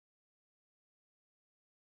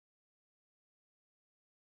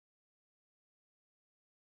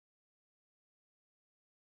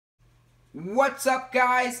What's up,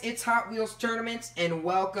 guys? It's Hot Wheels Tournaments, and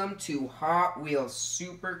welcome to Hot Wheels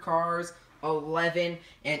Supercars 11,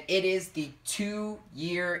 and it is the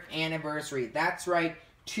 2-year anniversary. That's right,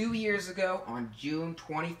 2 years ago on June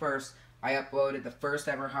 21st, I uploaded the first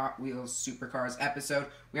ever Hot Wheels Supercars episode.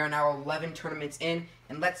 We are now 11 tournaments in,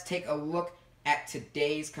 and let's take a look at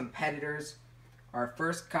today's competitors. Our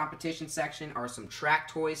first competition section are some track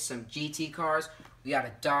toys, some GT cars. We got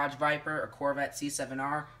a Dodge Viper, a Corvette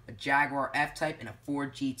C7R, a Jaguar F-Type, and a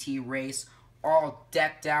Ford GT Race, all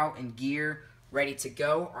decked out in gear, ready to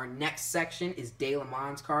go. Our next section is De Le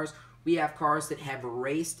Mans cars. We have cars that have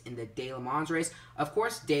raced in the De Le Mans race. Of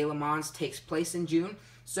course, De Le Mans takes place in June,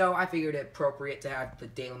 so I figured it appropriate to have the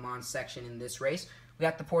De Le Mans section in this race. We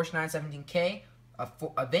got the Porsche 917K,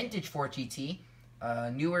 a vintage Ford GT,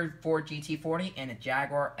 a newer Ford GT40, and a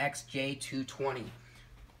Jaguar XJ220.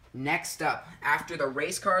 Next up, after the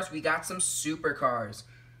race cars, we got some supercars.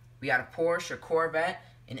 We got a Porsche, a Corvette,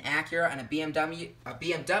 an Acura, and a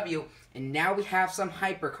BMW, and now we have some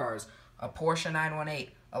hypercars. A Porsche 918,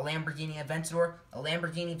 a Lamborghini Aventador, a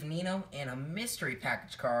Lamborghini Veneno, and a mystery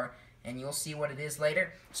package car, and you'll see what it is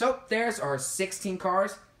later. So there's our 16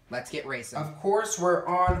 cars. Let's get racing. Of course, we're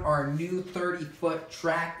on our new 30-foot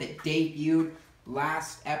track that debuted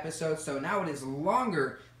last episode, so now it is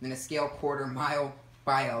longer than a scale quarter mile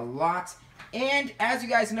by a lot. And as you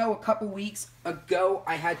guys know, a couple weeks ago,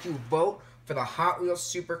 I had you vote for the Hot Wheels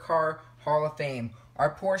Supercar Hall of Fame.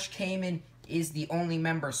 Our Porsche Cayman is the only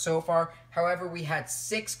member so far. However, we had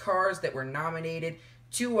 6 cars that were nominated.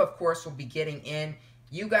 2, of course, will be getting in.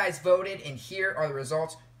 You guys voted, and here are the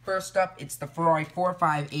results. First up, it's the Ferrari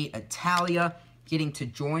 458 Italia getting to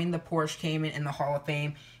join the Porsche Cayman in the Hall of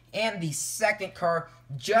Fame. And the second car,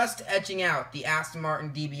 just edging out the Aston Martin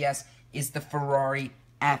DBS, is the Ferrari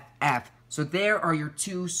FF. So there are your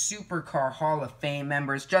 2 Supercar Hall of Fame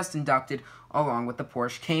members just inducted, along with the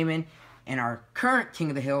Porsche Cayman. And our current King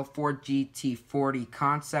of the Hill Ford GT40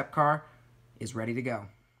 concept car is ready to go.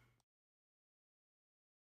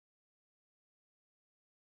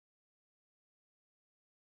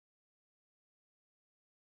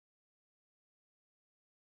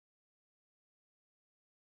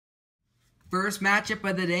 First matchup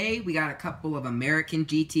of the day, we got a couple of American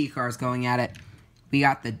GT cars going at it. We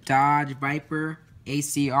got the Dodge Viper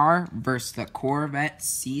ACR versus the Corvette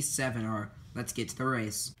C7R. Let's get to the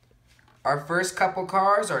race. Our first couple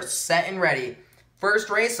cars are set and ready. First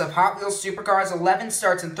race of Hot Wheels Supercars 11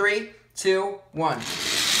 starts in 3, 2, 1.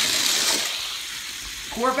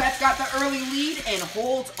 Corvette's got the early lead and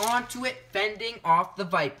holds onto it, fending off the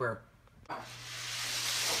Viper.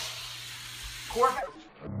 Corvette.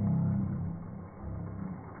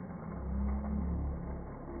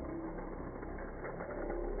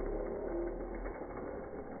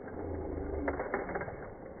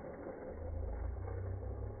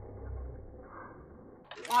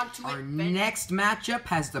 Our next matchup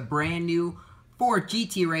has the brand new Ford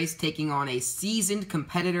GT Race taking on a seasoned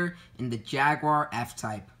competitor in the Jaguar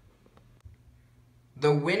F-Type.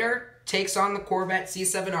 The winner takes on the Corvette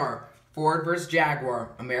C7R. Ford versus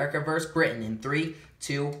Jaguar. America versus Britain in 3,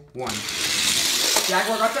 2, 1.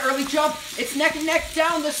 Jaguar got the early jump. It's neck and neck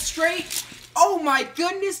down the straight. Oh my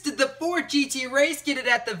goodness, did the Ford GT Race get it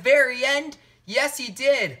at the very end? Yes, he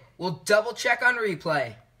did. We'll double check on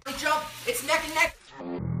replay. Early jump. It's neck and neck.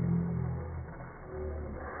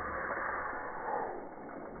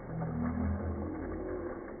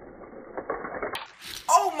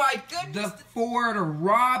 Oh my goodness! The Ford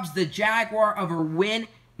robs the Jaguar of a win.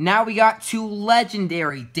 Now we got 2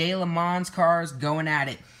 legendary De Le Mans cars going at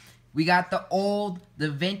it. We got the old, the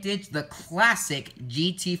vintage, the classic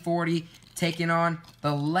GT40 taking on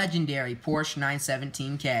the legendary Porsche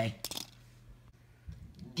 917K.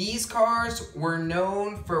 These cars were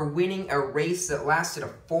known for winning a race that lasted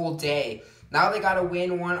a full day. Now they got to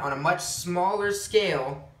win one on a much smaller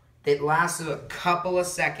scale that lasted a couple of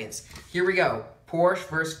seconds. Here we go. Porsche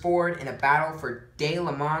versus Ford in a battle for De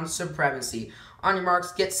Le Mans supremacy. On your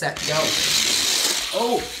marks, get set, go.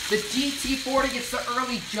 Oh, the GT40 gets the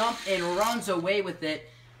early jump and runs away with it.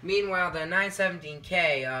 Meanwhile, the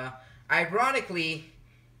 917K, ironically,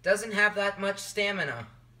 doesn't have that much stamina.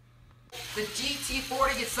 The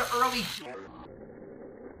GT40 gets the early jump.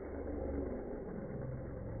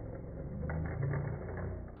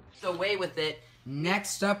 Away with it.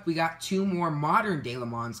 Next up, we got 2 more modern De Le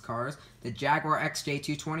Mans cars. The Jaguar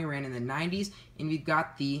XJ220 ran in the 90s, and we've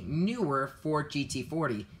got the newer Ford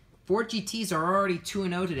GT40. Ford GTs are already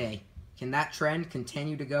 2-0 today. Can that trend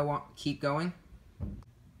continue to keep going?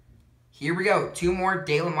 Here we go. 2 more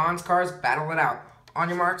De Le Mans cars battle it out. On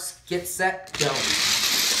your marks, get set, go.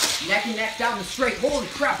 Neck and neck down the straight. Holy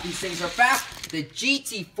crap, these things are fast. The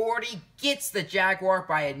GT40 gets the Jaguar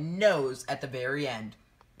by a nose at the very end.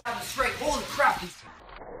 Down the straight. Holy crap.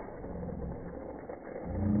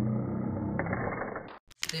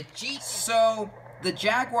 So, the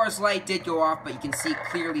Jaguar's light did go off, but you can see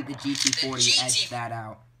clearly the GT40 edged that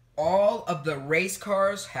out. All of the race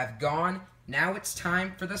cars have gone. Now it's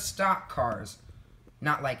time for the stock cars.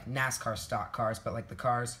 Not like NASCAR stock cars, but like the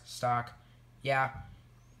cars, stock. Yeah.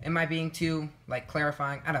 Am I being too, like,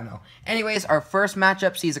 clarifying? I don't know. Anyways, our first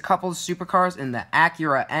matchup sees a couple of supercars in the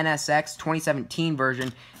Acura NSX 2017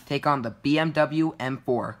 version take on the BMW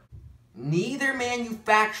M4. Neither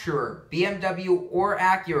manufacturer, BMW or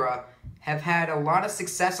Acura, have had a lot of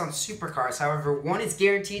success on supercars. However, one is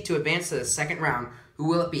guaranteed to advance to the second round. Who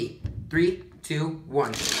will it be? 3, 2,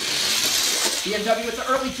 1. BMW with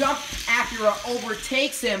the early jump. Acura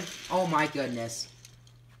overtakes him. Oh my goodness.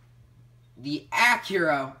 The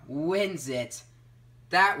Acura wins it.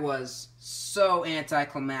 That was so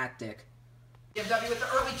anticlimactic. BMW with the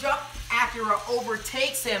early jump. Acura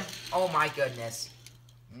overtakes him. Oh my goodness.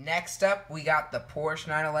 Next up, we got the Porsche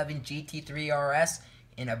 911 GT3 RS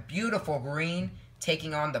in a beautiful green,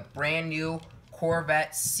 taking on the brand new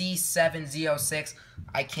Corvette C706.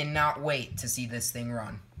 I cannot wait to see this thing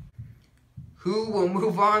run. Who will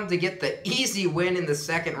move on to get the easy win in the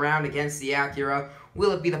second round against the Acura?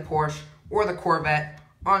 Will it be the Porsche or the Corvette?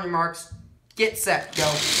 On your marks, get set, go.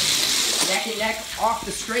 Neck and neck off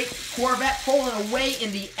the straight. Corvette pulling away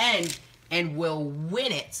in the end and will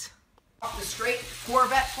win it. Off the straight,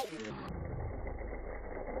 Corvette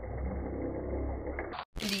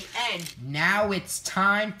in the end. Now it's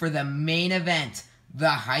time for the main event, the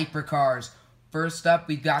hypercars. First up,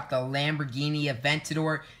 we've got the Lamborghini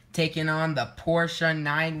Aventador taking on the Porsche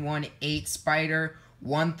 918 Spider,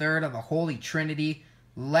 1/3 of the Holy Trinity.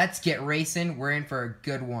 Let's get racing. We're in for a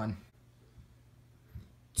good one.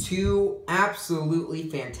 Two absolutely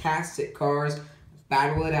fantastic cars.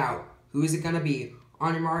 Battle it out. Who is it going to be?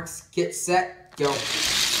 On your marks, get set, go.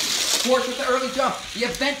 Porsche with the early jump. The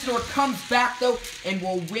Aventador comes back, though, and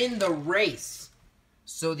will win the race.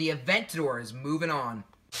 So the Aventador is moving on.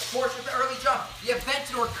 Porsche with the early jump. The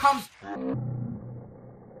Aventador comes...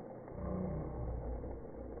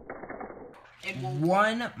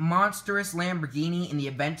 One monstrous Lamborghini in the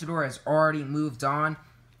Aventador has already moved on.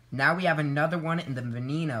 Now we have another one in the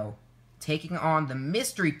Veneno, taking on the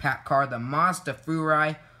mystery pack car, the Mazda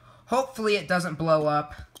Furai. Hopefully it doesn't blow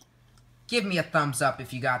up. Give me a thumbs up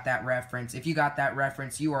if you got that reference. If you got that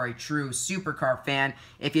reference, you are a true supercar fan.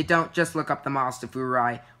 If you don't, just look up the Mazda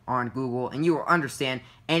Furai on Google and you will understand.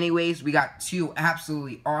 Anyways, we got two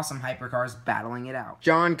absolutely awesome hypercars battling it out.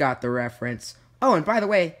 John got the reference. Oh, and by the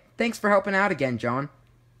way, thanks for helping out again, John.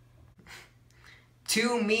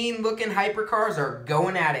 Two mean-looking hypercars are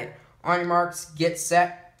going at it. On your marks, get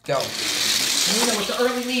set, go. Veneno with the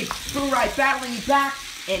early lead. Furai battling you back,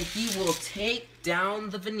 and he will take down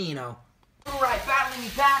the Veneno. Furai battling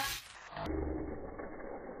you back.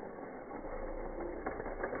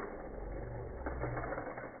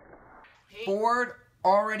 Ford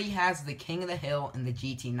already has the King of the Hill in the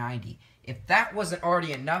GT90. If that wasn't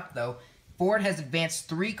already enough, though, Ford has advanced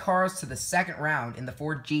 3 cars to the second round in the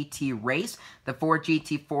Ford GT race, the Ford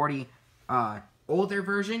GT40 older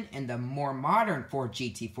version, and the more modern Ford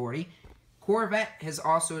GT40.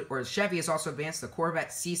 Chevy has also advanced the Corvette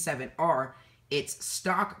C7R. Its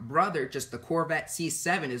stock brother, just the Corvette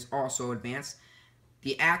C7, is also advanced.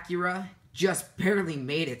 The Acura just barely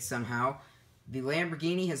made it somehow. The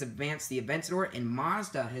Lamborghini has advanced the Aventador, and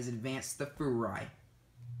Mazda has advanced the Furai.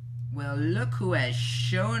 Well, look who has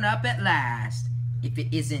shown up at last. If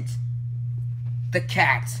it isn't the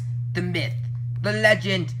cat, the myth, the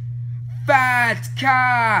legend, Fat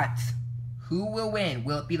Cat. Who will win?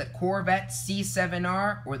 Will it be the Corvette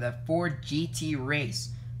C7R or the Ford GT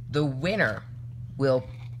race? The winner will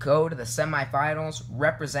go to the semifinals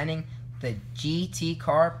representing the GT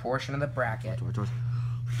car portion of the bracket. George.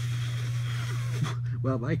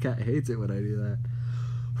 Well, my cat hates it when I do that.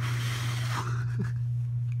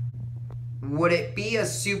 Would it be a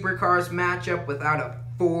supercars matchup without a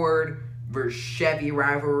Ford versus Chevy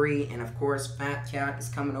rivalry? And of course, Fat Cat is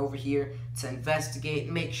coming over here to investigate,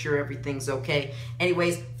 make sure everything's okay.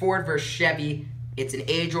 Anyways, Ford versus Chevy, it's an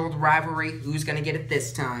age-old rivalry. Who's going to get it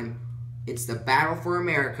this time? It's the battle for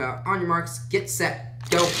America. On your marks, get set,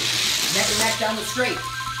 go. Neck and neck down the straight.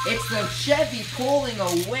 It's the Chevy pulling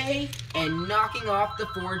away and knocking off the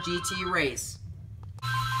Ford GT race.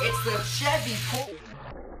 It's the Chevy pulling...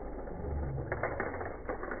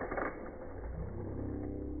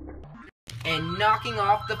 and knocking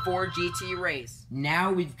off the Ford GT race.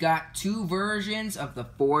 Now we've got two versions of the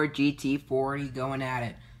Ford GT40 going at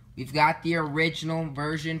it. We've got the original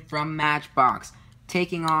version from Matchbox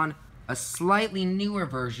taking on a slightly newer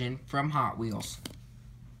version from Hot Wheels.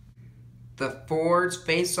 The Fords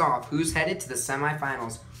face off. Who's headed to the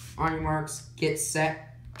semifinals? On your marks, get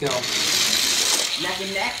set, go. Neck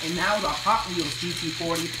and neck, and now the Hot Wheels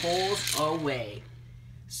GT40 pulls away.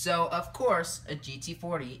 So, of course, a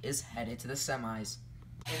GT40 is headed to the semis.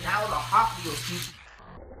 And now the Hot Wheels GT40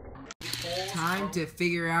 pulls. Time to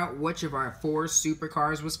figure out which of our four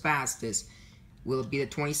supercars was fastest. Will it be the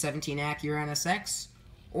 2017 Acura NSX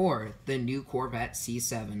or the new Corvette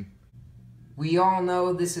C7? We all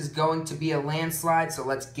know this is going to be a landslide, so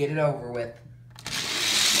let's get it over with.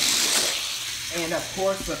 And of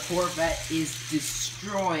course, the Corvette is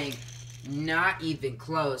destroying, not even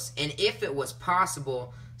close. And if it was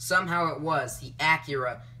possible, somehow it was, the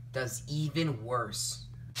Acura does even worse.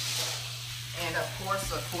 And of course,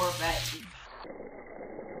 the Corvette.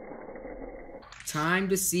 Time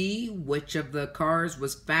to see which of the cars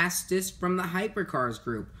was fastest from the Hypercars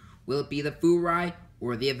group. Will it be the Furai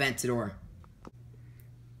or the Aventador?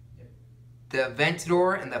 The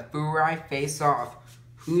Aventador and the Furai face off.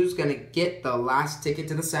 Who's going to get the last ticket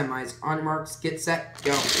to the semis? On your marks, get set,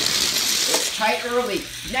 go. It's tight early.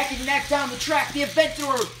 Neck and neck down the track. The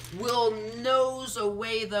Aventador will nose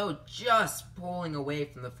away, though, just pulling away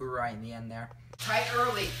from the Furai in the end there. Tight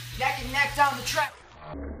early. Neck and neck down the track.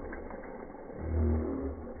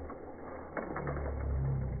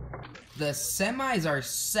 The semis are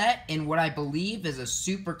set in what I believe is a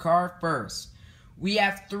supercar first. We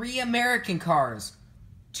have 3 American cars,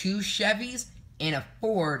 2 Chevys, and a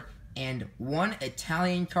Ford, and 1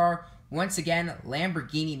 Italian car. Once again,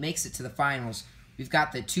 Lamborghini makes it to the finals. We've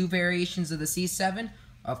got the 2 variations of the C7,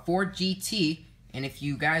 a Ford GT, and if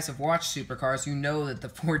you guys have watched supercars, you know that the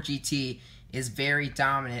Ford GT is very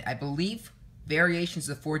dominant. I believe variations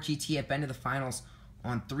of the Ford GT have been to the finals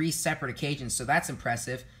on 3 separate occasions, so that's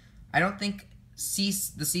impressive. I don't think the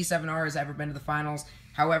C7R has ever been to the finals.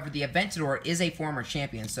 However, the Aventador is a former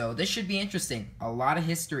champion, so this should be interesting. A lot of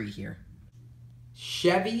history here.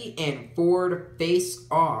 Chevy and Ford face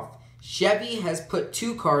off. Chevy has put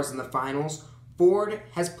 2 cars in the finals. Ford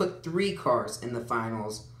has put 3 cars in the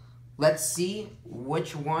finals. Let's see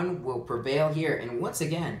which one will prevail here. And once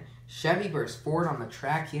again, Chevy versus Ford on the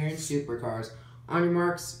track here in Supercars. On your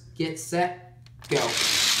marks, get set, go.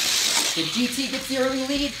 The GT gets the early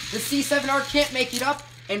lead. The C7R can't make it up.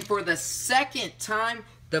 And for the second time,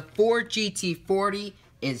 the Ford GT40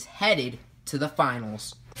 is headed to the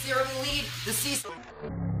finals. The early lead. The C7R.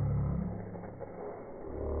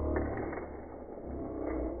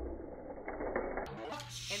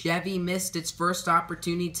 Chevy missed its first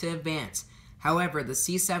opportunity to advance. However, the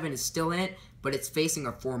C7 is still in it, but it's facing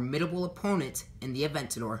a formidable opponent in the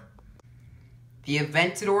Aventador. The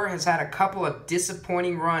Aventador has had a couple of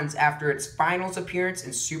disappointing runs after its finals appearance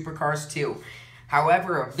in Supercars 2.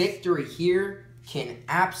 However, a victory here can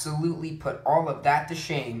absolutely put all of that to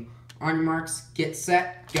shame. On your marks, get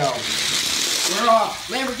set, go. We're off.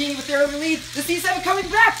 Lamborghini with their early lead. The C7 coming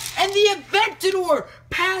back, and the Aventador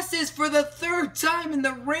passes for the 3rd time in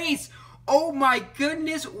the race. Oh my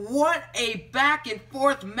goodness, what a back and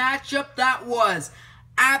forth matchup that was.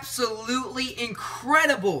 Absolutely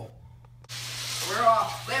incredible. We're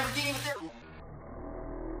off. Lamborghini with their...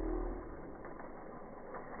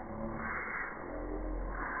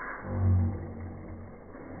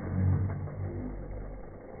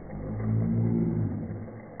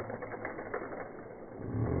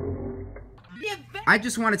 I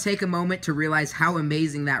just want to take a moment to realize how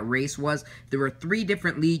amazing that race was. There were 3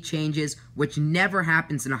 different lead changes, which never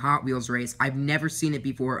happens in a Hot Wheels race. I've never seen it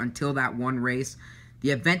before until that one race.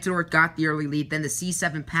 The Aventador got the early lead, then the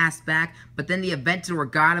C7 passed back, but then the Aventador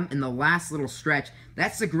got him in the last little stretch.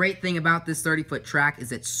 That's the great thing about this 30-foot track,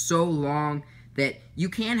 is it's so long that you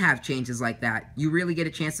can have changes like that. You really get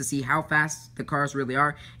a chance to see how fast the cars really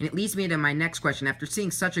are. And it leads me to my next question. After seeing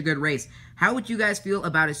such a good race, how would you guys feel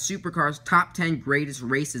about a Supercars Top 10 Greatest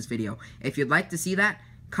Races video? If you'd like to see that,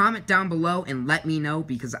 comment down below and let me know,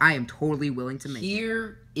 because I am totally willing to make it.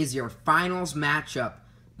 Here is your finals matchup.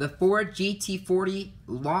 The Ford GT40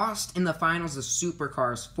 lost in the finals of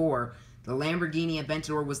Supercars 4. The Lamborghini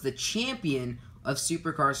Aventador was the champion of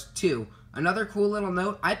Supercars 2. Another cool little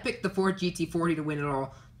note, I picked the Ford GT40 to win it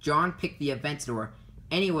all. John picked the Aventador.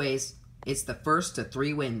 Anyways, it's the first to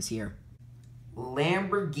 3 wins here.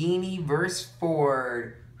 Lamborghini versus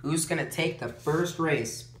Ford. Who's going to take the first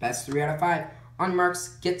race? Best 3 out of 5. On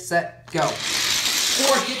marks, get set, go.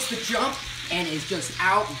 Ford gets the jump and is just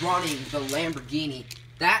outrunning the Lamborghini.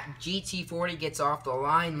 That GT40 gets off the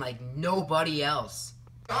line like nobody else.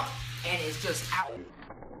 Up and it's just out.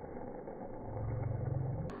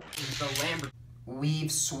 The Lamborghini.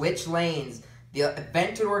 We've switched lanes. The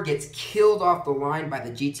Aventador gets killed off the line by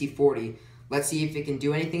the GT40. Let's see if it can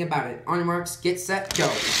do anything about it. On your marks, get set, go.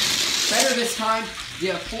 Better this time.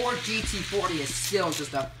 The Ford GT40 is still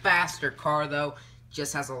just a faster car, though.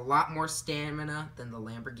 Just has a lot more stamina than the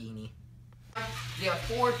Lamborghini. The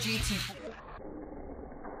Ford GT40.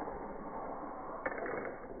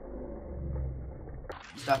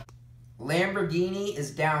 The Lamborghini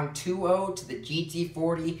is down 2-0 to the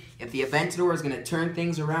GT40. If the Aventador is going to turn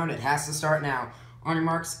things around, it has to start now. On your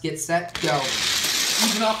marks, get set, go.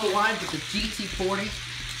 Even off the line, but the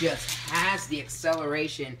GT40 just has the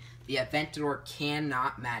acceleration. The Aventador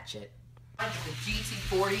cannot match it. The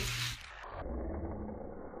GT40.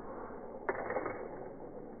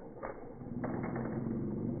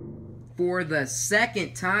 For the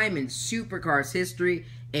second time in Supercars history,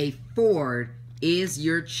 a Ford is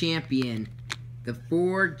your champion. The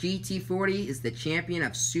Ford GT40 is the champion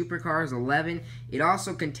of Supercars 11. It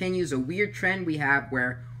also continues a weird trend we have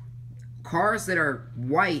where cars that are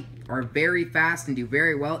white are very fast and do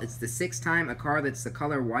very well. It's the 6th time a car that's the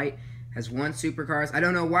color white has won Supercars. I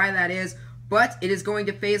don't know why that is, but it is going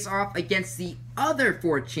to face off against the other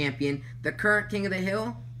Ford champion, the current King of the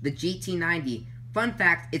Hill, the GT90. Fun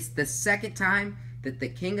fact, it's the 2nd time that the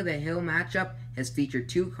King of the Hill matchup has featured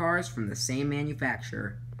 2 cars from the same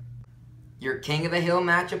manufacturer. Your King of the Hill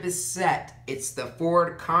matchup is set. It's the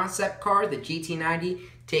Ford concept car, the GT90,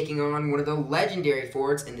 taking on one of the legendary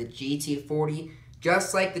Fords in the GT40.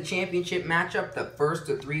 Just like the championship matchup, the first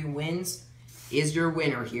of 3 wins is your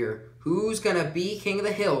winner here. Who's going to be King of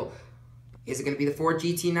the Hill? Is it going to be the Ford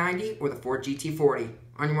GT90 or the Ford GT40?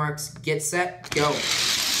 On your marks, get set, go.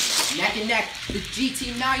 Neck and neck, the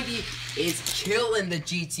GT90 is killing the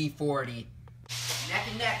GT40. Neck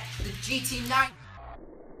and neck, the GT90.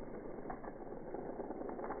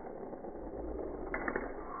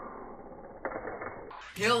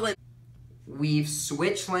 Killing. We've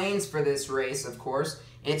switched lanes for this race, of course,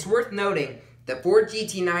 and it's worth noting the Ford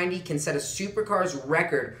GT90 can set a Supercars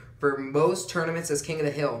record for most tournaments as King of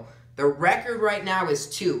the Hill. The record right now is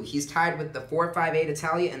 2. He's tied with the 458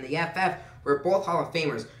 Italia and the FF, who are both Hall of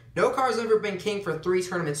Famers. No car's ever been king for 3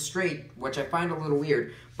 tournaments straight, which I find a little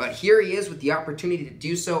weird. But here he is with the opportunity to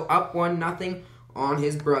do so, up 1-0 on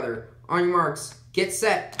his brother. On your marks, get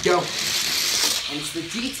set, go. And it's the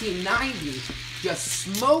GT90 just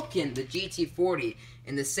smoking the GT40.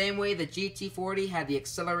 In the same way the GT40 had the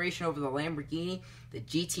acceleration over the Lamborghini, the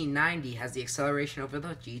GT90 has the acceleration over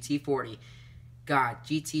the GT40. God,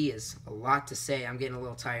 GT is a lot to say. I'm getting a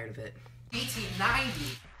little tired of it.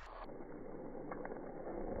 GT90.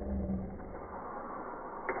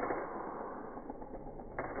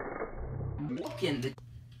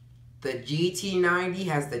 The GT90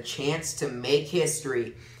 has the chance to make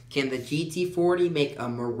history. Can the GT40 make a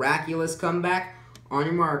miraculous comeback? On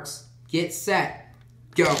your marks, get set,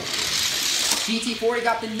 go. GT40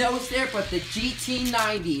 got the nose there, but the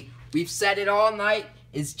GT90, we've said it all night,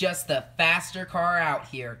 is just the faster car out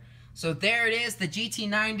here. So there it is. The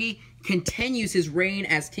GT90 continues his reign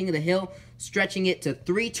as King of the Hill, stretching it to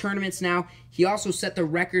 3 tournaments now. He also set the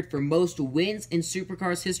record for most wins in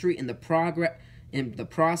Supercars history in the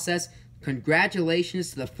process. Congratulations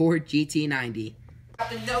to the Ford GT90. Got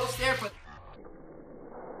the nose there, but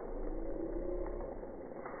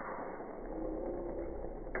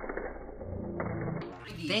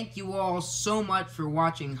thank you all so much for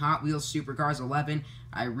watching Hot Wheels Supercars 11.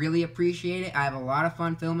 I really appreciate it. I have a lot of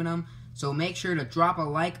fun filming them. So make sure to drop a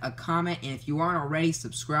like, a comment, and if you aren't already,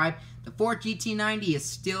 subscribe. The Ford GT90 is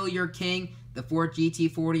still your king. The Ford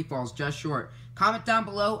GT40 falls just short. Comment down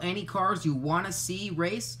below any cars you want to see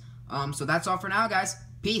race. So that's all for now, guys.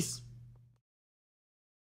 Peace.